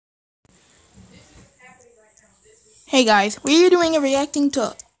Hey guys, we're doing a reacting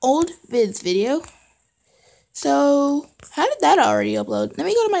to old vids video. So, how did that already upload? Let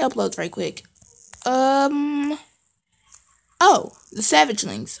me go to my uploads right quick. Oh, the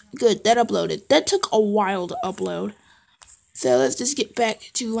Savagelings. Good, that uploaded. That took a while to upload. So, let's just get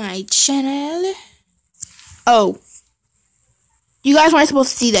back to my channel. Oh, you guys weren't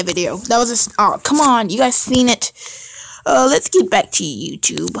supposed to see that video. That was oh, come on, you guys seen it. Let's get back to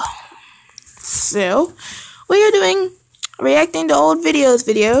YouTube. So, we are doing reacting to old videos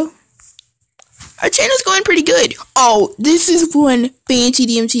video. Our channel's going pretty good. Oh, this is one fan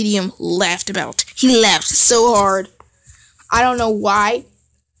TDM laughed about. He laughed so hard. I don't know why.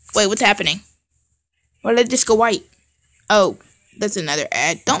 Wait, what's happening? Why did this go white? Oh, that's another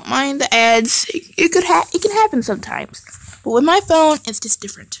ad. Don't mind the ads. It can happen sometimes. But with my phone, it's just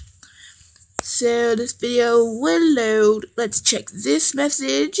different. So this video will load. Let's check this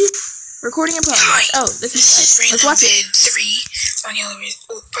message. Recording in progress. Oh, this is let's watch it. 3 on Yellow Bears.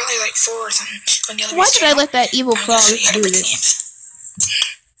 Probably like 4 or something on Yellow Bears. Why did I let that evil frog do this?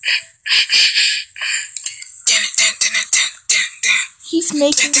 He's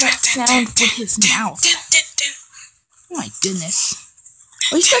making that sound with his mouth. Oh my goodness.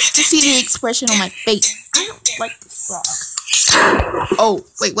 Are you supposed to see the expression on my face? I don't like this frog. Oh,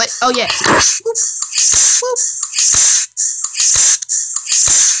 wait, what? Oh, yeah. Whoop. Whoop.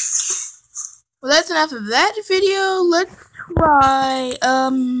 Well, that's enough of that video. Let's try,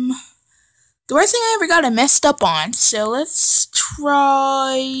 the worst thing I ever got messed up on. So let's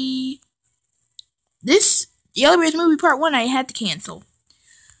try this Yellow Bears movie part 1 I had to cancel.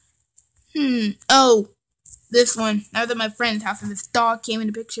 Oh, this one. I was at my friend's house and this dog came in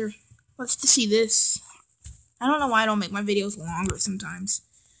the picture. Let's just see this. I don't know why I don't make my videos longer sometimes.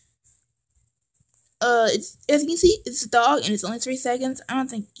 It's, as you can see, it's a dog, and it's only 3 seconds. I don't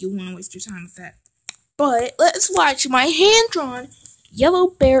think you want to waste your time with that. But, let's watch my hand-drawn Yellow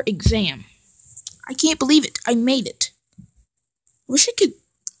Bear exam. I can't believe it. I made it. Wish I could,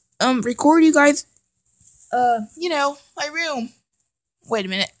 record you guys, you know, my room. Wait a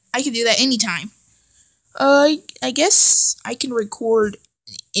minute. I can do that anytime. I guess I can record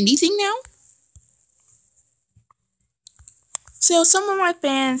anything now. So, some of my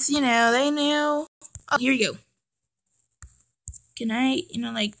fans, you know, they know. Oh, here you go. Can I,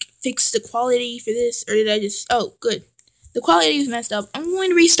 like, fix the quality for this? Or did I just... Oh, good. The quality is messed up. I'm going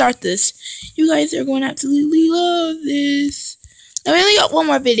to restart this. You guys are going to absolutely love this. I only got one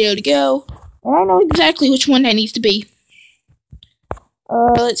more video to go. And I know exactly which one that needs to be.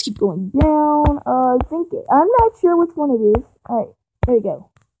 Let's keep going down. I'm not sure which one it is. Alright, there you go.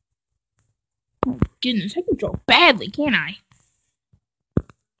 Oh, goodness, I can draw badly, can't I?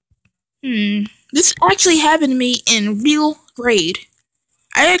 This actually happened to me in real grade.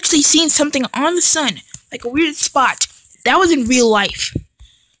 I actually seen something on the sun, like a weird spot. That was in real life.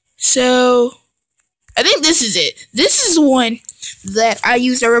 So, I think this is it. This is the one that I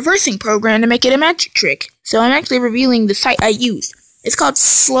used a reversing program to make it a magic trick. So I'm actually revealing the site I used. It's called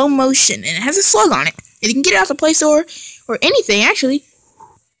Slow Motion, and it has a slug on it. And you can get it off the Play Store, or anything, actually.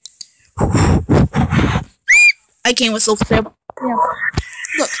 I can't whistle, so, yeah.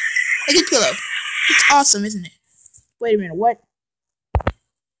 Look. A good pillow. It's awesome, isn't it? Wait a minute, what?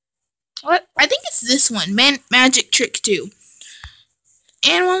 What? I think it's this one, Magic Trick 2.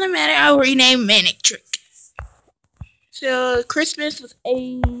 And while I'm at it, I'll rename Manic Trick. So, Christmas was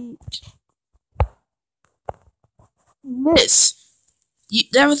 8. This.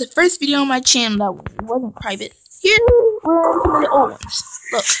 That was the first video on my channel that wasn't private. Here were some of the old ones.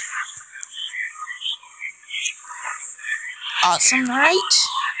 Look. Awesome, right?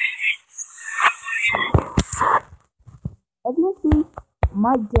 As you can see,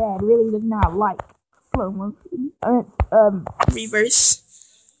 my dad really does not like slow motion. Reverse.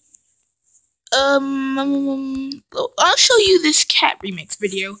 I'll show you this cat remix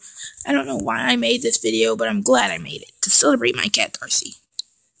video. I don't know why I made this video, but I'm glad I made it to celebrate my cat Darcy.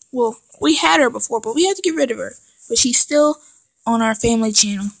 Well, we had her before, but we had to get rid of her. But she's still on our family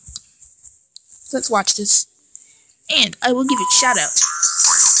channel. So let's watch this. And I will give it a shout out.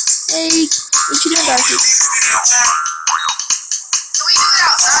 Hey, what you doing, Darcy?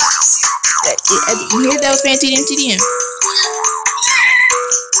 You hear that was fan TDM.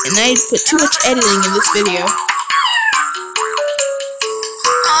 And I put too much editing in this video.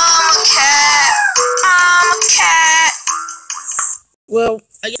 I'm a cat. Well,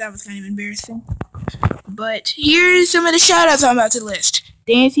 I guess that was kind of embarrassing. But here's some of the shoutouts I'm about to list.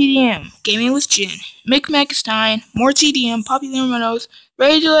 Dan TDM, Gaming with Jin, Mick Mackenstein, More TDM, Popular Monos,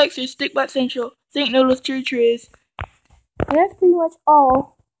 Rage Alexis, Stickbot Central, St. Noodles, True Triz. And that's pretty much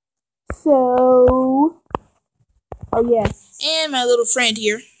all. So, Oh yeah, and my little friend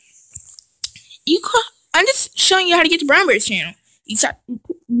here. I'm just showing you how to get to Brown Bear's channel. You search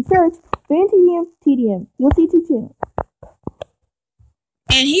Van TDM. You'll see 2 channels.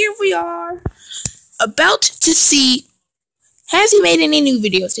 And here we are, about to see. Has he made any new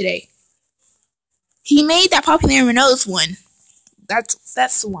videos today? He made that Popular Renaults one. That's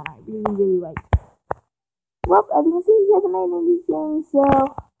the one I really like. Well, as you can see, he hasn't made anything, so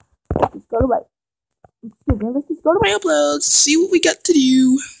let's just go to my uploads, see what we got to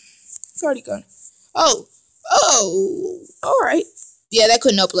do. It's already gone. Oh, alright. Yeah, that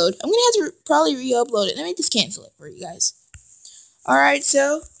couldn't upload. I'm gonna have to probably re-upload it. Let me just cancel it for you guys. Alright,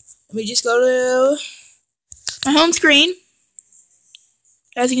 so let me just go to my home screen.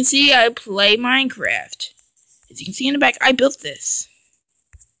 As you can see, I play Minecraft. As you can see in the back, I built this.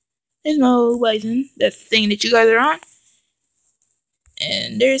 There's no Bison, that thing that you guys are on.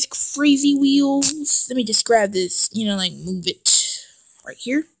 And there's crazy wheels. Let me just grab this, move it right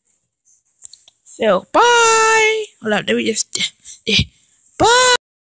here. So, bye! Hold on, let me just, bye!